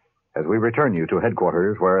Watch, as we return you to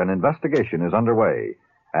headquarters where an investigation is underway,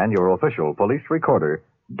 and your official police recorder,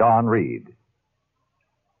 Don Reed.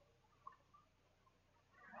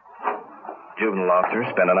 Juvenile officer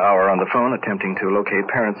spent an hour on the phone attempting to locate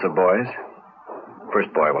parents of boys.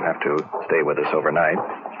 First boy will have to stay with us overnight.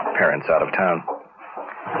 Parents out of town.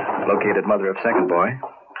 Located mother of second boy.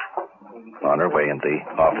 On her way in the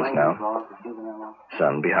office now.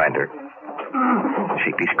 Son behind her.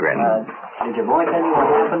 Sheepish grin. Did your boy tell you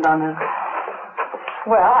what happened on this?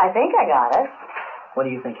 Well, I think I got it. What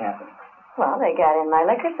do you think happened? Well, they got in my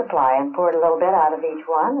liquor supply and poured a little bit out of each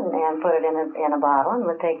one and put it in a bottle and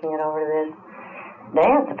were taking it over to this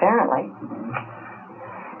dance, apparently.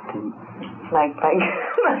 Like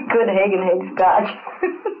good Hagen scotch.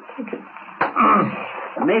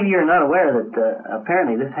 Maybe you're not aware that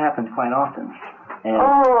apparently this happens quite often. And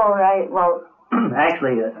oh, right. Well,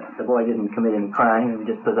 actually, the boy didn't commit any crime. He was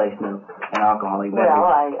just possession of an alcoholic beverage. Well,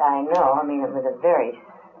 I know. I mean, it was a very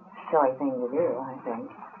silly thing to do, I think.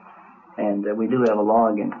 And we do have a law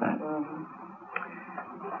against that. Mm-hmm.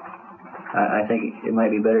 I think it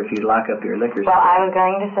might be better if you lock up your liquor Well, store. I was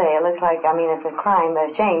going to say, it looks like, I mean, it's a crime,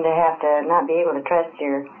 a shame to have to not be able to trust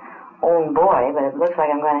your own boy, but it looks like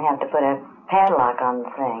I'm going to have to put a padlock on the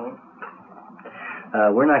thing.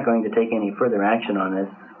 We're not going to take any further action on this,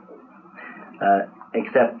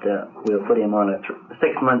 except we'll put him on a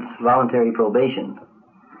 6 months voluntary probation,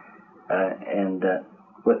 and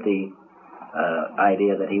with the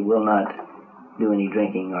idea that he will not do any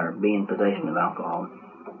drinking or be in possession of alcohol.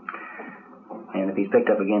 And if he's picked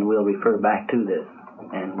up again, we'll refer back to this,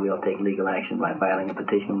 and we'll take legal action by filing a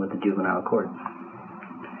petition with the juvenile court.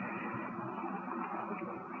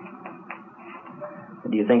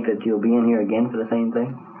 Do you think that you'll be in here again for the same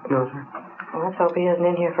thing? No, sir. Well, let's hope he isn't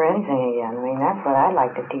in here for anything again. I mean, that's what I'd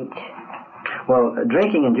like to teach. Well,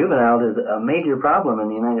 drinking in juveniles is a major problem in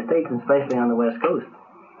the United States, and especially on the West Coast.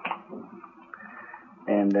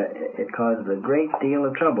 And it causes a great deal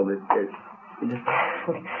of trouble. What do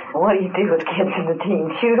you do with kids in the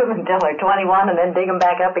teens? Shoot them until they're 21 and then dig them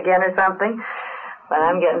back up again or something? But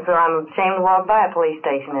I'm getting so I'm ashamed to walk by a police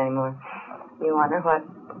station anymore. You wonder what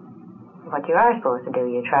you are supposed to do.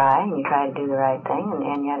 You try, and you try to do the right thing,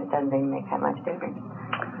 and yet it doesn't really make that much difference.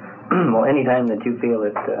 Well, anytime that you feel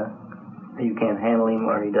that you can't handle him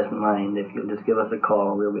or he doesn't mind, if you'll just give us a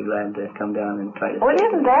call, we'll be glad to come down and try to... Well, it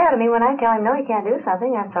isn't that. I mean, when I tell him, no, he can't do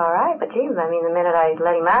something, that's all right. But, geez, I mean, the minute I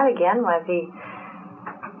let him out again, well, if he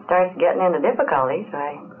starts getting into difficulties,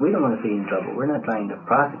 why... We don't want to see you in trouble. We're not trying to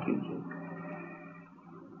prosecute you.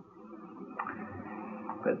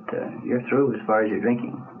 But you're through as far as your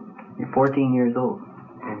drinking. You're 14 years old.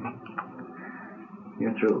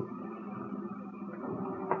 You're through.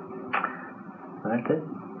 Well, that's it.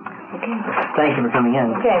 Okay. Thank you for coming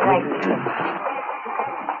in. Okay, thank you.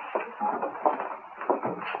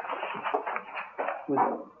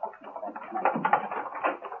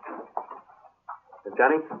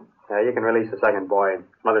 Johnny? You can release the second boy.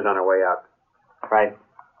 Mother's on her way out. Right.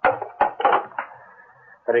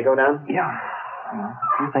 Ready to go down? Yeah.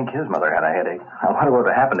 You think his mother had a headache? I wonder what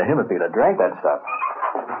would have happened to him if he'd have drank that stuff.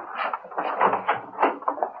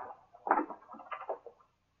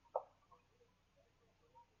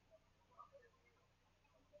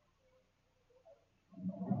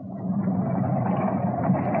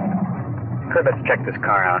 Kurt, let's check this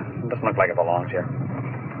car out. It doesn't look like it belongs here.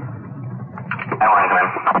 I want to come in.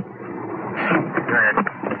 Good.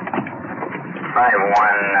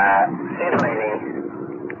 5-1, see the lady.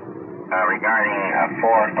 Regarding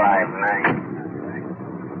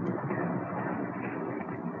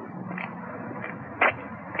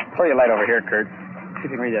 459. Throw your light over here, Kurt. See if you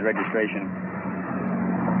can read that registration.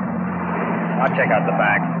 I'll check out the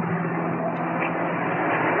back.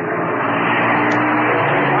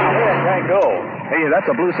 Wow, look at that guy go. Hey, that's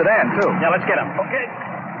a blue sedan, too. Yeah, let's get him. Okay.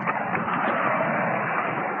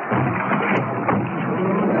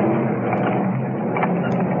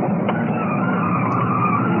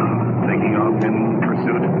 In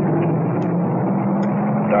pursuit.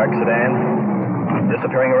 Dark sedan.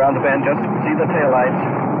 Disappearing around the bend, just see the taillights.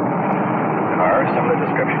 Car, similar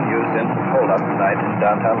description used in hold-up tonight in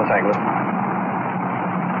downtown Los Angeles.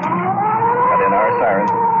 Cut in our siren.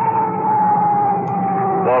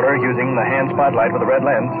 Walter using the hand spotlight with a red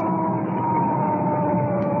lens.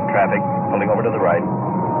 Traffic pulling over to the right.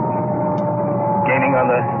 Gaining on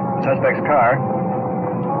the suspect's car.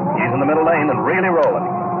 He's in the middle lane and really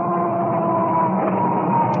rolling.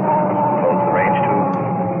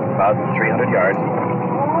 About 300 yards.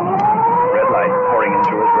 Red light pouring in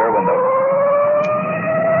through his rear window.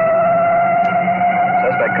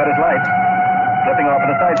 Suspect cut his lights, flipping off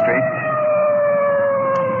in a side street.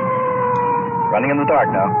 Running in the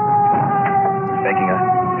dark now. Making a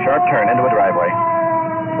sharp turn into a driveway.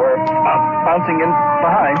 We're bouncing in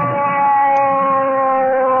behind.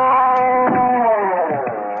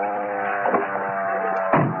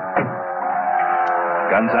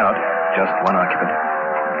 Guns out. Just one occupant.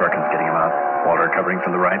 Perkins getting him out. Walter covering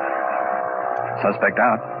from the right. Suspect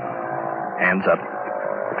out. Hands up.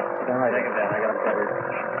 All right, take him down. I got him covered.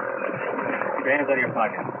 Keep your hands out of your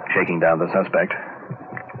pocket. Shaking down the suspect.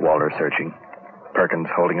 Walter searching. Perkins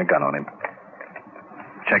holding a gun on him.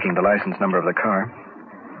 Checking the license number of the car.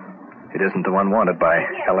 It isn't the one wanted by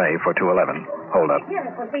LA for 211. Hold up.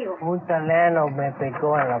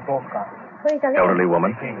 Elderly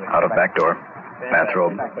woman. Out of back door.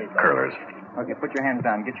 Bathrobe. Curlers. Okay, put your hands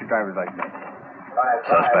down. Get your driver's license.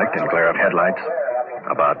 Suspect in glare of headlights.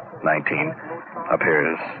 About 19.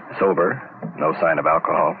 Appears sober. No sign of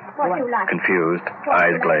alcohol. Confused.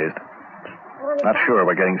 Eyes glazed. Not sure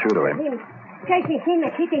we're getting through to him. Chasing him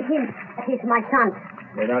and hitting him. He's my son.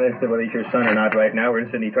 We're not interested whether he's your son or not right now. We're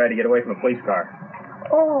interested in he tried to get away from a police car.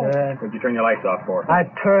 Oh. What'd you turn your lights off for? I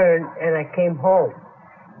turned and I came home.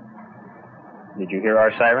 Did you hear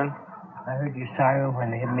our siren? I heard your siren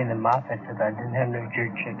when they hit me in the mouth. I said I didn't have no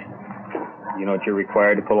jerk checks. You know what you're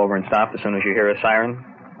required to pull over and stop as soon as you hear a siren?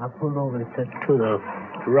 I pulled over to the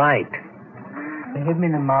right. They hit me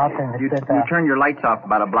in the mouth and they said You turned your lights off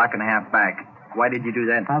about a block and a half back. Why did you do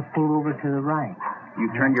that? I pulled over to the right. You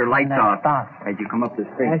turned your lights off as you come up the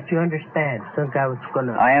street. As you understand, some guy was going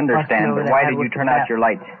to... I understand, but why did you turn out your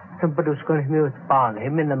lights? Somebody was going to hit me with a ball, hit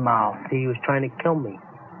him in the mouth. He was trying to kill me.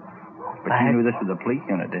 But you knew this was a police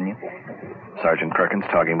unit, didn't you? Sergeant Perkins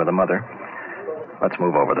talking with the mother. Let's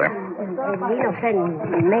move over there. He no friend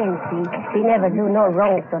man, see. He never do no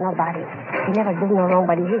wrong to nobody. He never do no wrong,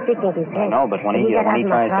 but he's thinking his head. No, but when he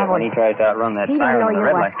tries to outrun that siren on the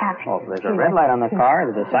red light. Oh, there's a red light on the car.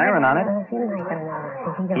 There's a siren on it.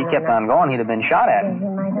 He kept on going. He'd have been shot at.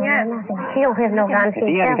 Yeah. He don't have no guns. If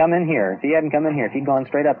he hadn't come in here, if he'd gone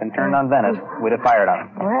straight up and turned on Venice, we'd have fired on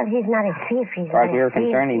him. Well, he's not a thief. As far as we were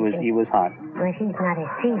concerned, he was hot. Well, he's not a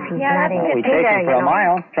thief. He's not a We chased him for a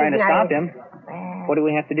mile, trying to stop him. What do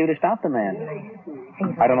we have to do to stop the man?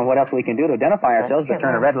 I don't know what else we can do to identify ourselves, but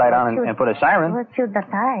turn a red light on and put a siren. Well, shoot the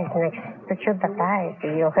tires to shoot the tires.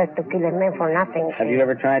 You don't have to kill a man for nothing. Have you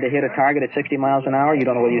ever tried to hit a target at 60 miles an hour? You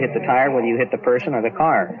don't know whether you hit the tire, whether you hit the person or the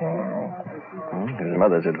car. His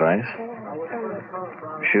mother's advice.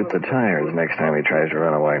 Shoot the tires next time he tries to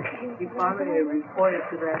run away.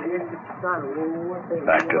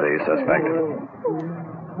 Back to the suspect.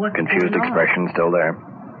 Confused expression still there.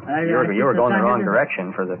 You were going the wrong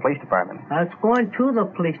direction for the police department. I was going to the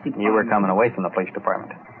police department. You were coming away from the police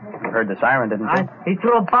deparment. You heard the siren, didn't you? He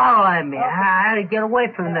threw a bottle at me. I had to get away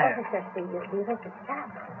from there. He kept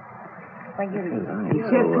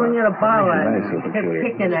throwing a bottle at me. He kept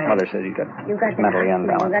kicking at me. Mother says he's mentally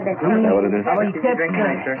unbalanced. Is that what it is? He kept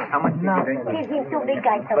How much no. Let me take a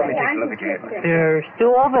look at your head. They're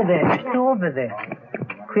still over there. Still over there.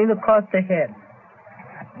 Clean across the head.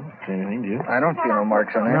 Anything, Jim? I don't see no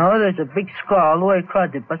marks on there. No, there's a big scar all the way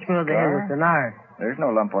across. They pushed me over the head with an iron. There's no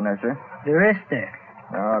lump on there, sir. There is there.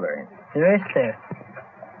 No, there ain't. There is there.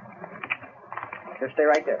 Just stay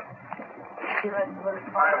right there.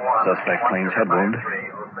 Suspect claims head wound.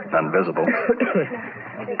 None visible.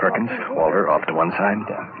 Perkins, Walter, off to one side.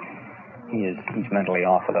 He's mentally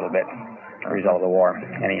off a little bit as a result of the war,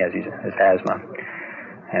 and he has his asthma.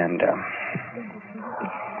 And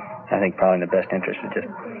I think probably in the best interest is just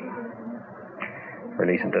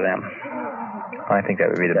release him to them. I think that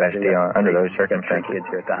would be the best deal under those circumstances. Kids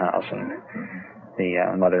here at the house, and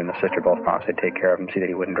the mother and the sister both promised they'd take care of him, see that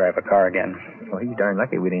he wouldn't drive a car again. Well, he's darn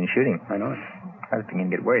lucky we didn't shoot him. I know it. I was thinking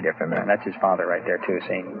he'd get worried after a minute. That's his father right there, too,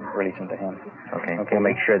 saying release him to him. Okay. We'll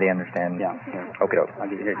make sure they understand. Yeah. Okay, doke. I'll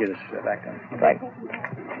give this back to him. Right.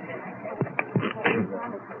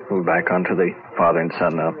 Move back onto the father and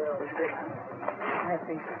son now.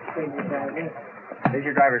 Here's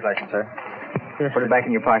your driver's license, sir. Put it back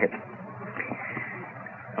in your pocket.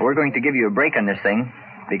 We're going to give you a break on this thing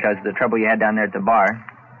because of the trouble you had down there at the bar.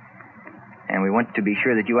 And we want to be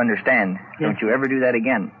sure that you understand. Yes. Don't you ever do that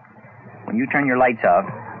again. When you turn your lights off,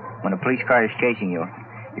 when a police car is chasing you,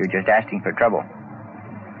 you're just asking for trouble.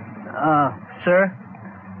 Sir,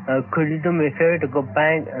 could you do me a favor to go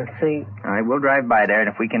back and see? All right, we'll drive by there, and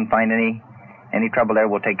if we can find any trouble there,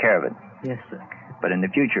 we'll take care of it. Yes, sir. But in the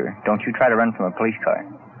future, don't you try to run from a police car.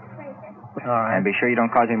 All right. And be sure you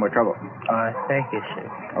don't cause any more trouble. All right, thank you, sir.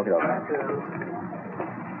 Okay, okay.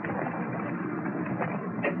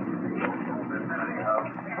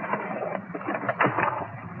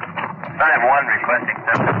 5-1 requesting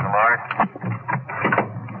 7 alarm.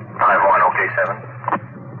 5-1, okay, 7.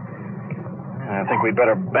 I think we'd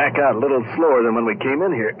better back out a little slower than when we came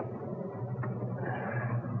in here.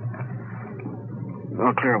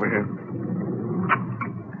 All clear over here.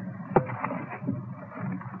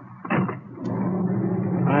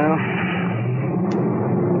 Well,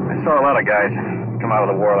 I saw a lot of guys come out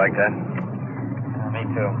of the war like that. Me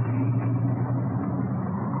too.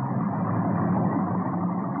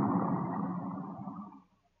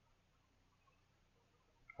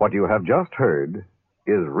 What you have just heard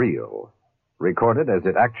is real, recorded as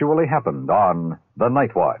it actually happened on The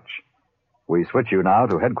Night Watch. We switch you now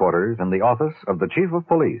to headquarters in the office of the Chief of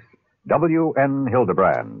Police, W.N.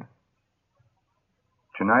 Hildebrand.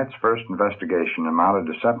 Tonight's first investigation amounted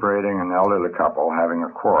to separating an elderly couple having a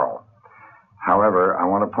quarrel. However, I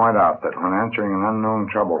want to point out that when answering an unknown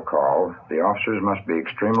trouble call, the officers must be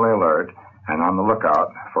extremely alert and on the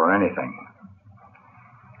lookout for anything.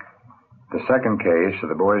 The second case of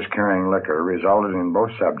the boys carrying liquor resulted in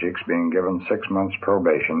both subjects being given 6 months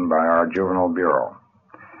probation by our Juvenile Bureau.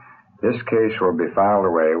 This case will be filed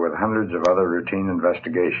away with hundreds of other routine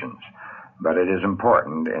investigations, but it is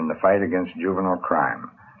important in the fight against juvenile crime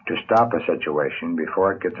to stop a situation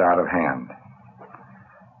before it gets out of hand.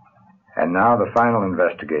 And now the final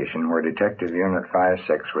investigation where Detective Unit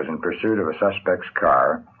 5-6 was in pursuit of a suspect's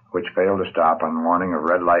car, which failed to stop on warning of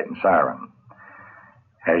red light and siren.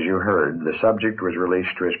 As you heard, the subject was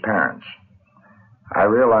released to his parents. I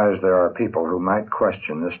realize there are people who might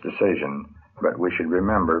question this decision, but we should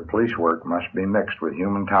remember police work must be mixed with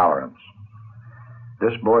human tolerance.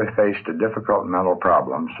 This boy faced a difficult mental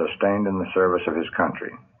problem sustained in the service of his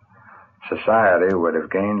country. Society would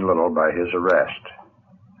have gained little by his arrest.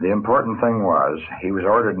 The important thing was he was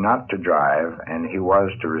ordered not to drive, and he was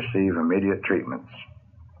to receive immediate treatments.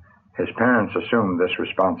 His parents assumed this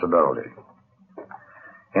responsibility.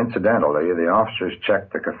 Incidentally, the officers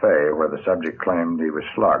checked the cafe where the subject claimed he was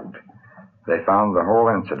slugged. They found the whole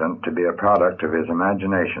incident to be a product of his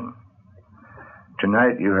imagination.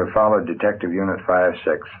 Tonight you have followed Detective Unit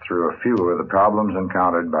 5-6 through a few of the problems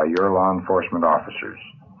encountered by your law enforcement officers.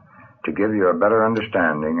 To give you a better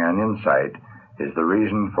understanding and insight is the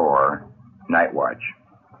reason for Night Watch.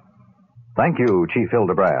 Thank you, Chief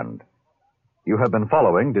Hildebrand. You have been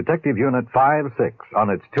following Detective Unit 5-6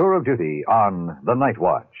 on its tour of duty on The Night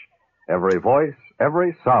Watch. Every voice,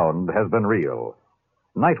 every sound has been real.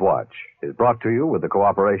 Night Watch is brought to you with the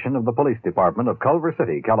cooperation of the Police Department of Culver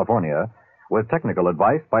City, California, with technical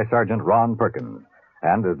advice by Sergeant Ron Perkins,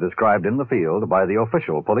 and is described in the field by the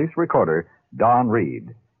official police recorder, Don Reed.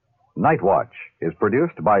 Night Watch is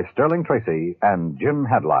produced by Sterling Tracy and Jim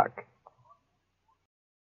Hadlock.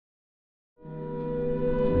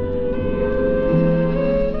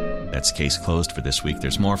 That's Case Closed for this week.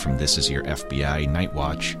 There's more from This Is Your FBI Night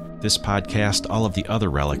Watch. This podcast, all of the other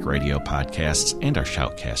Relic Radio podcasts, and our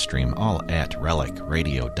Shoutcast stream, all at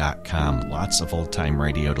relicradio.com. Lots of old-time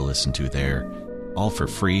radio to listen to there, all for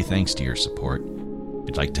free thanks to your support. If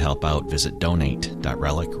you'd like to help out, visit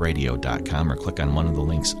donate.relicradio.com or click on one of the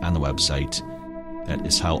links on the website. That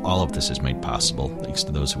is how all of this is made possible. Thanks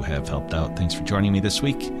to those who have helped out. Thanks for joining me this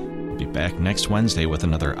week. We'll be back next Wednesday with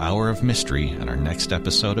another hour of mystery on our next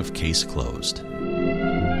episode of Case Closed.